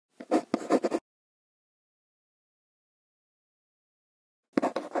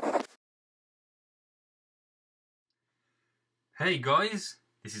Hey guys,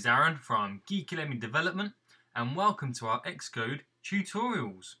 this is Aaron from Geeky Development and welcome to our XCode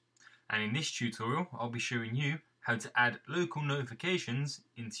tutorials. And in this tutorial I'll be showing you how to add local notifications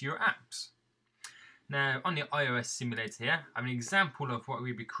into your apps. Now on the iOS simulator here I have an example of what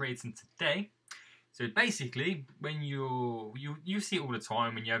we'll be creating today. So basically when you see it all the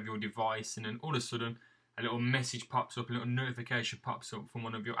time when you have your device and then all of a sudden a little message pops up, a little notification pops up from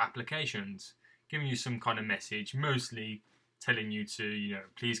one of your applications giving you some kind of message, mostly telling you to,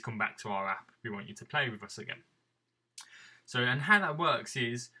 please come back to our app. We want you to play with us again. So, and how that works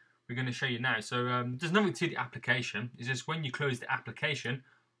is, we're going to show you now. So, there's nothing to the application. It's just when you close the application,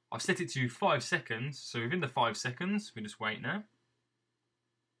 I've set it to 5 seconds. So, within the 5 seconds, we just wait now.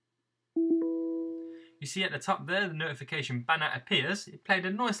 You see at the top there, the notification banner appears. It played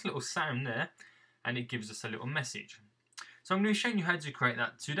a nice little sound there, and it gives us a little message. So, I'm going to show you how to create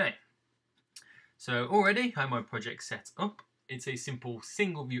that today. So, already I have my project set up. It's a simple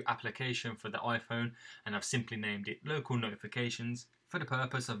single view application for the iPhone and I've simply named it Local Notifications for the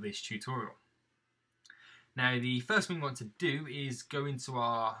purpose of this tutorial. Now the first thing we want to do is go into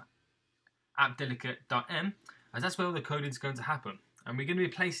our appdelegate.m as that's where all the coding is going to happen. And we're going to be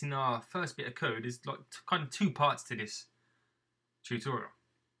placing our first bit of code. There's like kind of two parts to this tutorial.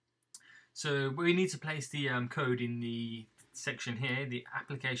 So we need to place the code in the section here, the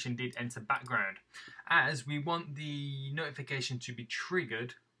application did enter background, as we want the notification to be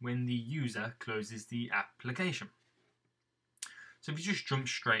triggered when the user closes the application. So if you just jump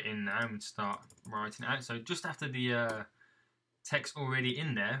straight in now and start writing out, so just after the text already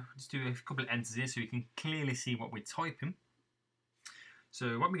in there, just do a couple of enters here so you can clearly see what we're typing.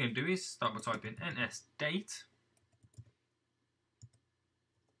 So what we're going to do is start by typing ns_date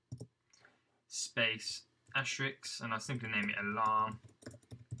space asterisk, and I'll simply name it alarm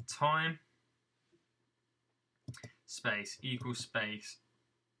time space equals space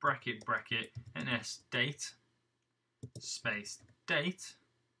bracket ns_date space date,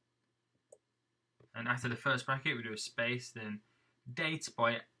 and after the first bracket we do a space, then date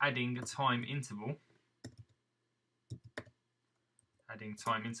by adding a time interval,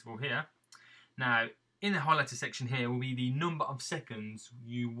 here. Now in the highlighted section here will be the number of seconds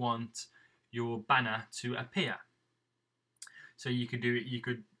you want your banner to appear. So you could do it, you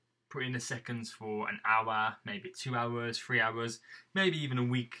could put in the seconds for an hour, maybe 2 hours, 3 hours, maybe even a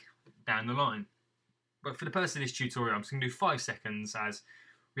week down the line. But for the purpose of this tutorial, I'm just going to do 5 seconds as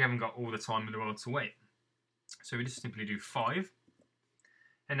we haven't got all the time in the world to wait. So we just simply do 5,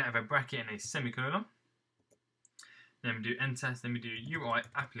 and have a bracket and a semicolon. Then we do enter, then we do UI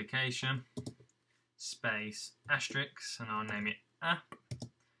application space asterisk, and I'll name it app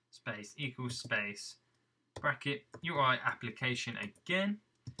space equals space bracket UI application again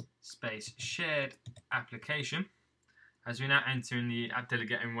space shared application, as we're now entering the app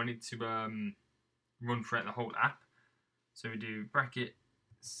delegate and we want it to run throughout the whole app. So we do bracket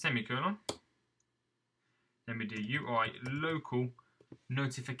semicolon, then we do UI local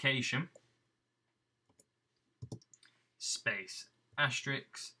notification space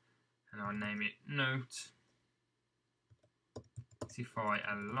asterisk, and I'll name it note notify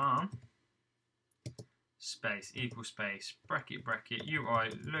alarm space equal space bracket UI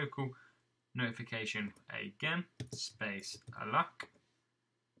local notification again space alarm.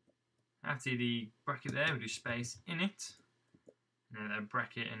 After the bracket there we do space in it, and then a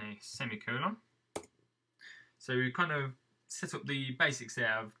bracket and a semicolon. So we kind of set up the basics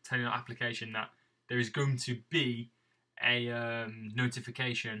there of telling our application that there is going to be a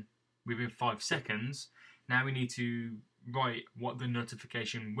notification within 5 seconds. Now we need to write what the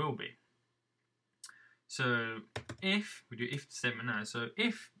notification will be. So if we do if statement now, so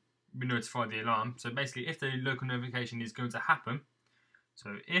if we notify the alarm, so basically if the local notification is going to happen,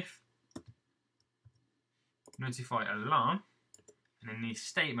 so if notify alarm, and then these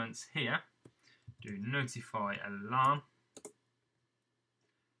statements here do notify alarm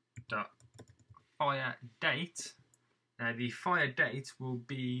dot fire date. Now the fire date will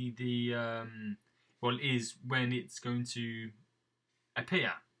be the is when it's going to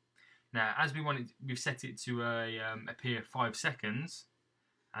appear. Now, as we've set it to appear 5 seconds,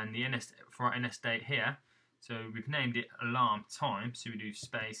 and the for our ns date here, so we've named it alarm time. So we do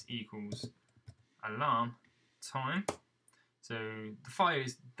space equals alarm time. So the fire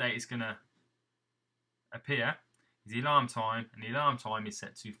date is going to appear is the alarm time, and the alarm time is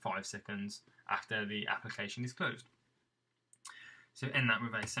set to 5 seconds after the application is closed. So end that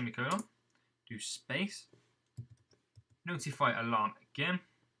with a semicolon. Do space notify alarm again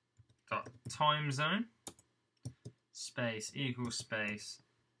dot time zone space equals space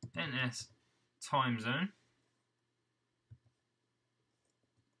ns time zone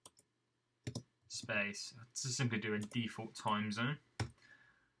space, to simply do a default time zone,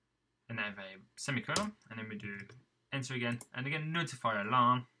 and then have a semicolon, and then we do enter again, and again notify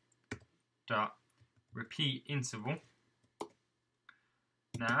alarm dot repeat interval.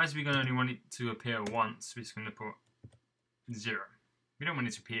 Now, as we're going to only want it to appear once, we're just going to put 0. We don't want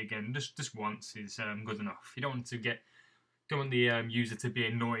it to appear again. Just once is good enough. You don't want the user to be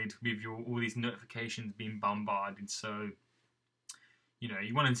annoyed with all these notifications being bombarded. So, you know,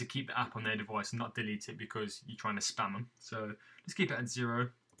 you want them to keep the app on their device and not delete it because you're trying to spam them. So let's keep it at 0. And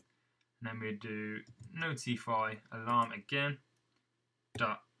then we do notify alarm again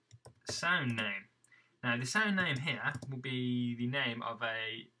dot sound name. Now the sound name here will be the name of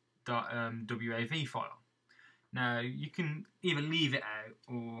a .wav file. Now you can either leave it out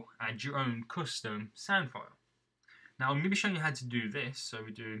or add your own custom sound file. Now I'm going to be showing you how to do this. So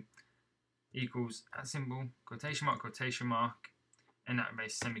we do equals @ symbol, quotation mark, and that a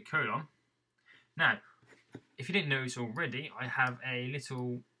semicolon. Now, if you didn't notice already, I have a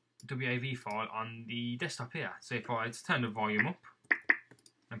little WAV file on the desktop here. So if I just turn the volume up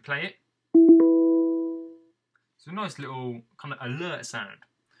and play it, it's a nice little kind of alert sound.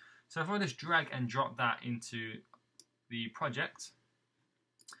 So if I just drag and drop that into the project,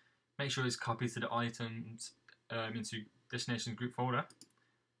 make sure it's copied to the items into destinations group folder,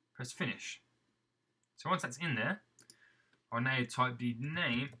 press finish. So once that's in there, I'll now type the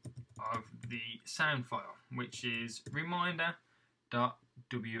name of the sound file, which is reminder.wav.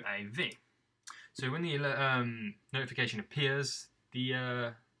 So when the notification appears,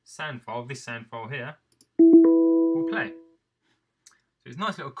 the sound file, this sound file here, will play. So it's a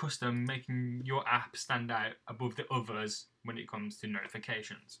nice little custom, making your app stand out above the others when it comes to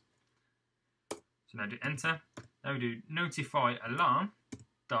notifications. So now do enter. Now we do notify alarm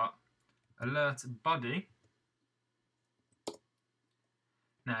dot alert body.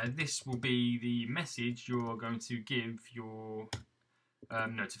 Now this will be the message you're going to give your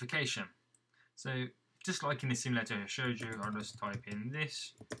notification. So just like in the simulator I showed you, I'll just type in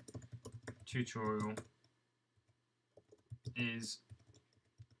this tutorial is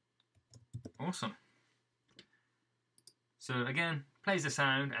awesome. So again, plays the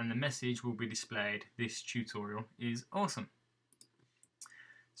sound and the message will be displayed. This tutorial is awesome.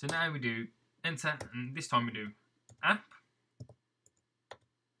 So now we do enter, and this time we do app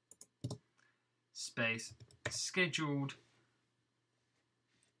space scheduled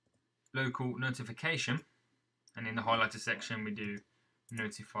local notification, and in the highlighter section we do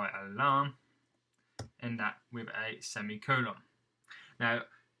notify alarm, and that with a semicolon. Now,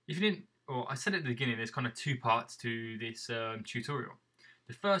 if you didn't, or I said at the beginning, there's kind of two parts to this tutorial.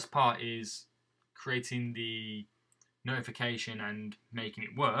 The first part is creating the notification and making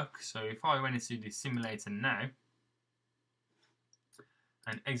it work. So if I went into the simulator now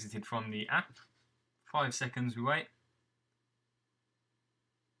and exited from the app, 5 seconds we wait,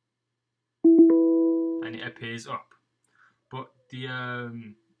 and it appears up. But the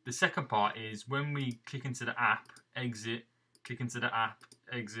second part is when we click into the app, exit, click into the app,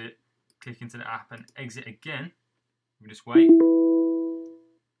 exit, click into the app and exit again, we just wait.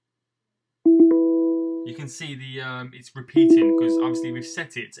 You can see the it's repeating because obviously we've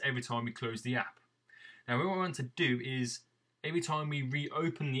set it every time we close the app. Now what we want to do is every time we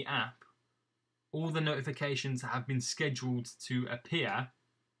reopen the app, all the notifications that have been scheduled to appear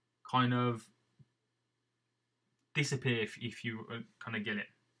kind of disappear if you kind of get it.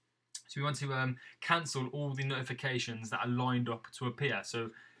 So we want to cancel all the notifications that are lined up to appear.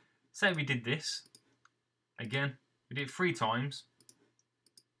 So say we did this again, we did it 3 times.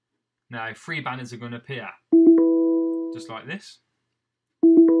 Now 3 banners are going to appear just like this.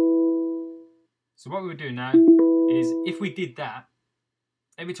 So what we would do now is if we did that,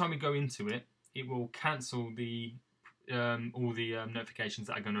 every time we go into it, it will cancel the all the notifications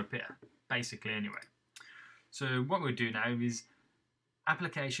that are going to appear, basically anyway. So what we'll do now is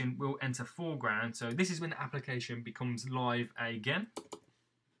application will enter foreground. So this is when the application becomes live again.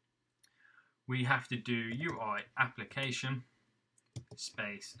 We have to do UI application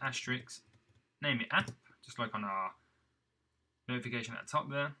space asterisk, name it app, just like on our notification at the top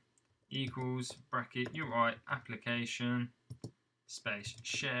there, equals bracket UI application space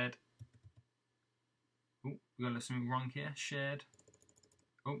shared. Oh, we got something wrong here. Shared.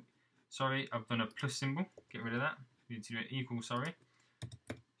 Oh, sorry, I've done a plus symbol. Get rid of that. We need to do an equal, sorry.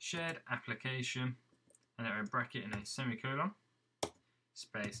 Shared application, and then a bracket and a semicolon,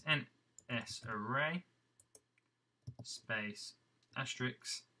 space NS array, space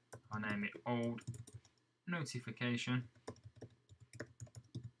asterisk. I'll name it old notification,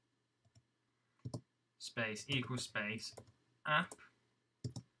 space equal space app,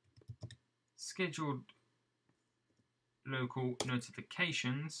 scheduled local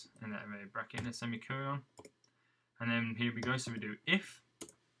notifications, and that a bracket and a semicolon, and then here we go. So we do if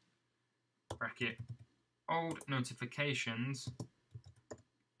bracket old notifications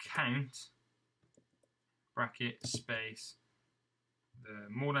count bracket space the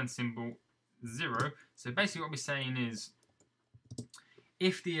more than symbol 0. So basically what we're saying is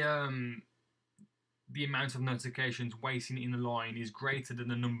if the amount of notifications waiting in the line is greater than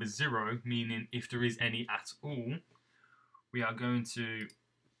the number 0, meaning if there is any at all, we are going to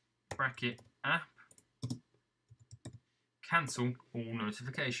bracket app cancel all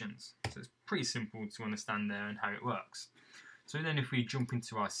notifications. So it's pretty simple to understand there and how it works. So then if we jump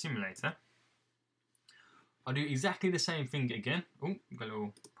into our simulator, I'll do exactly the same thing again. Oh, got a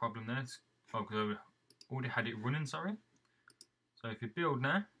little problem there. Oh, because I already had it running, sorry. So if we build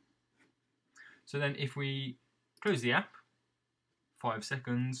now, so then if we close the app, 5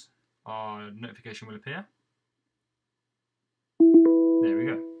 seconds, our notification will appear. There we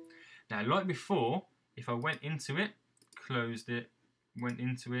go. Now, like before, if I went into it, closed it, went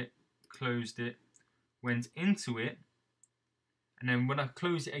into it, closed it, went into it, and then when I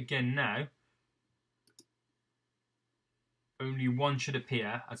close it again now, only one should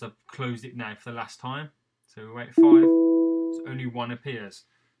appear as I've closed it now for the last time. So we wait 5, so only one appears.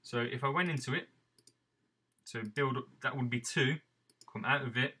 So if I went into it, so build up, that would be 2, come out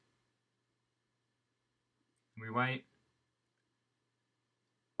of it, we wait,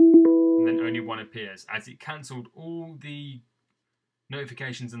 and then only one appears, as it cancelled all the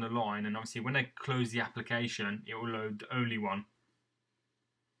notifications in the line, and obviously when I close the application, it will load only one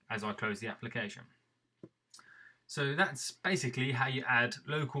as I close the application. So that's basically how you add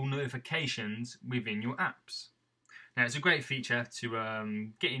local notifications within your apps. Now it's a great feature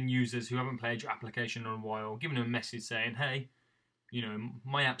to get in users who haven't played your application in a while, giving them a message saying, hey, you know,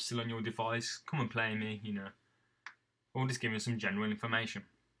 my app's still on your device, come and play me, you know, or just give them some general information.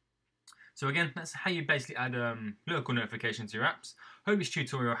 So again, that's how you basically add local notifications to your apps. Hope this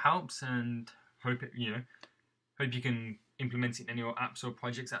tutorial helps, and hope you can implement it in your apps or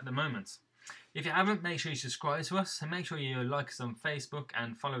projects at the moment. If you haven't, make sure you subscribe to us, and make sure you like us on Facebook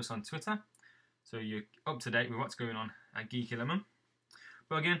and follow us on Twitter, so you're up to date with what's going on at Geeky Lemon.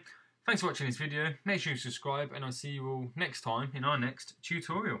 But again, thanks for watching this video. Make sure you subscribe, and I'll see you all next time in our next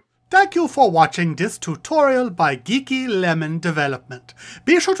tutorial. Thank you for watching this tutorial by Geeky Lemon Development.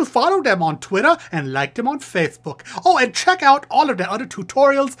 Be sure to follow them on Twitter and like them on Facebook. Oh, and check out all of their other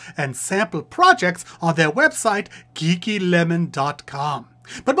tutorials and sample projects on their website, geekylemon.com.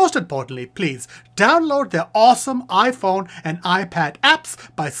 But most importantly, please download their awesome iPhone and iPad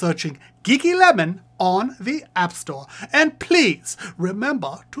apps by searching Geeky Lemon on the App Store. And please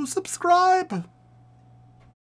remember to subscribe.